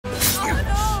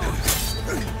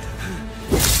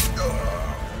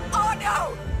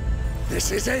This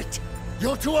is it!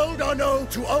 You're too old, Arnaud,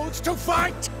 too old to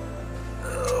fight!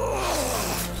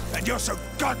 And you're so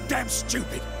goddamn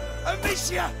stupid!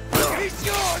 Amicia! He's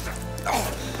yours!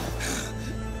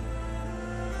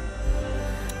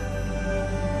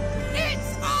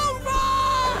 It's over!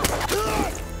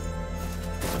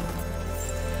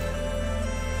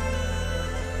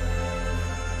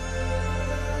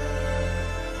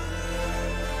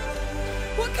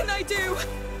 What can I do?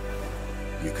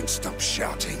 You can stop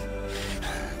shouting.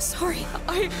 Sorry,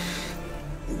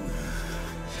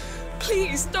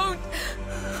 Please, don't...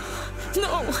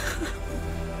 No!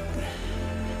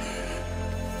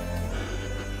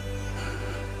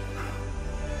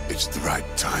 It's the right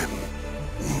time.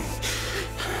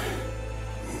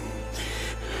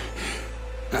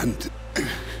 And...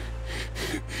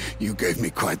 you gave me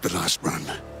quite the last run.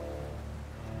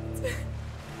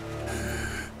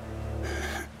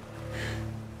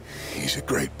 He's a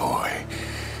great boy.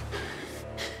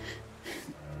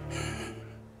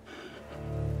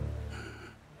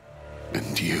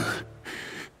 And you...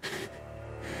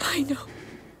 I know.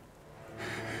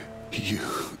 You...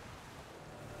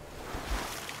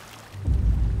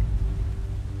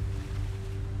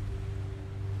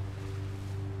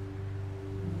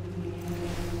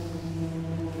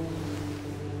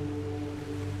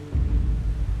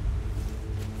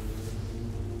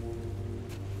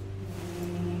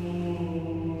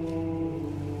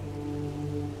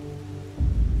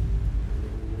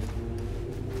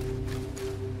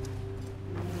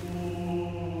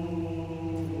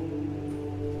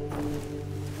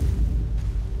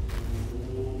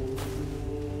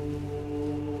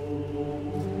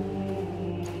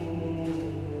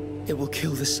 It will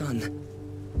kill the sun.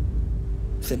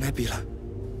 The nebula.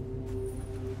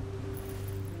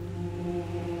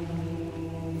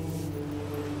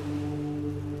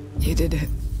 You did it.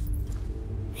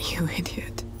 You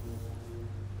idiot.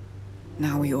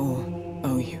 Now we all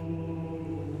owe you.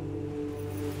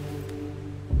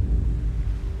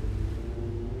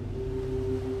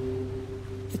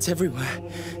 It's everywhere.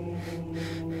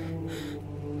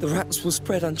 The rats will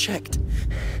spread unchecked.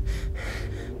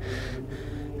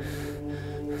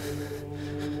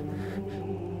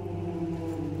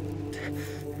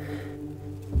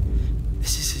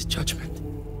 This is his judgment.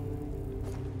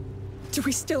 Do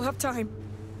we still have time?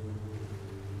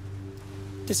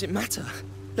 Does it matter?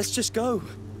 Let's just go.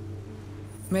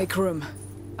 Make room.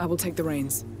 I will take the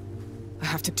reins. I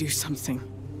have to do something.